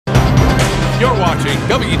You're watching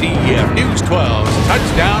WDEF News 12's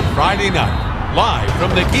Touchdown Friday Night, live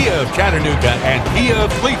from the Kia of Chattanooga and Kia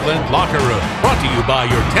of Cleveland locker room. Brought to you by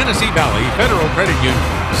your Tennessee Valley Federal Credit Union,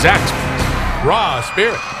 Zaxby's, Raw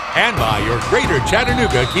Spirit, and by your Greater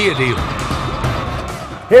Chattanooga Kia dealer.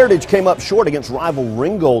 Heritage came up short against rival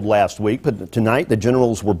Ringgold last week, but tonight the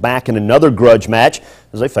Generals were back in another grudge match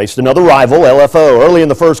as they faced another rival, LFO. Early in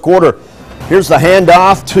the first quarter, here's the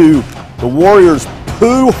handoff to the Warriors'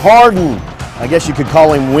 Pooh Harden. I guess you could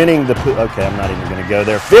call him winning the Pooh. Okay, I'm not even going to go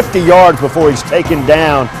there. 50 yards before he's taken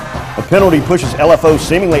down. A penalty pushes LFO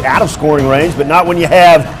seemingly out of scoring range, but not when you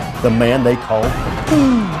have the man they call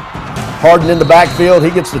Pooh. Harden in the backfield.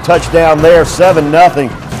 He gets the touchdown there,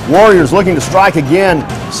 7-0. Warriors looking to strike again.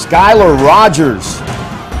 Skylar Rogers.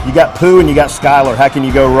 You got Pooh and you got Skylar. How can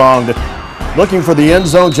you go wrong? Looking for the end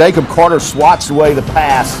zone. Jacob Carter swats away the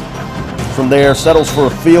pass. From there, settles for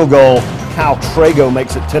a field goal. Kyle Trago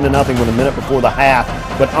makes it 10-0 with a minute before the half.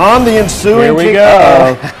 But on the ensuing kick,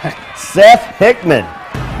 Seth Hickman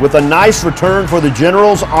with a nice return for the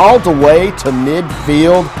Generals all the way to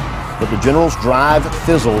midfield. But the Generals' drive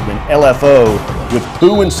fizzled, and LFO with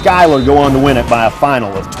Pooh and Skylar go on to win it by a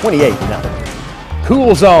final of 28-0.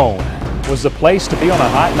 Cool Zone was the place to be on a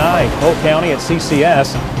hot night. Polk County at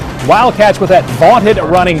CCS. Wildcats with that vaunted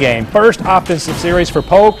running game. First offensive series for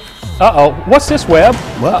Polk. What's this, Webb?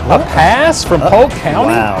 A pass from Polk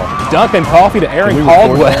County? Wow. Duncan Coffey to Aaron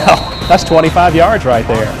Caldwell. That's 25 yards right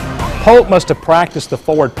there. Polk must have practiced the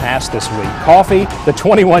forward pass this week. Coffey, the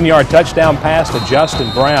 21-yard touchdown pass to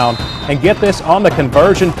Justin Brown. And get this, on the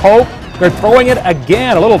conversion, Polk, they're throwing it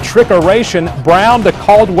again. A little trickeration. Brown to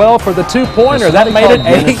Caldwell for the two-pointer. That made it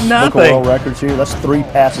 8-0. World records here. That's 3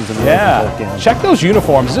 passes in a row for Polk County. Check those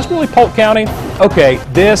uniforms. Is this really Polk County? Okay,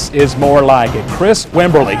 this is more like it. Chris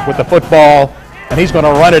Wimberly with the football, and he's going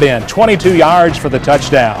to run it in. 22 yards for the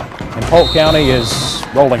touchdown. And Polk County is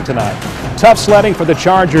rolling tonight. Tough sledding for the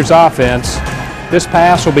Chargers offense. This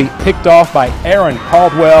pass will be picked off by Aaron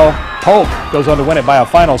Caldwell. Polk goes on to win it by a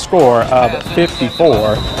final score of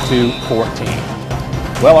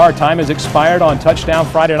 54-14. Well, our time has expired on Touchdown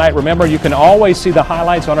Friday Night. Remember, you can always see the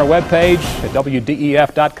highlights on our webpage at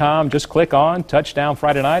WDEF.com. Just click on Touchdown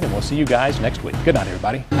Friday Night, and we'll see you guys next week. Good night,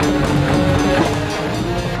 everybody.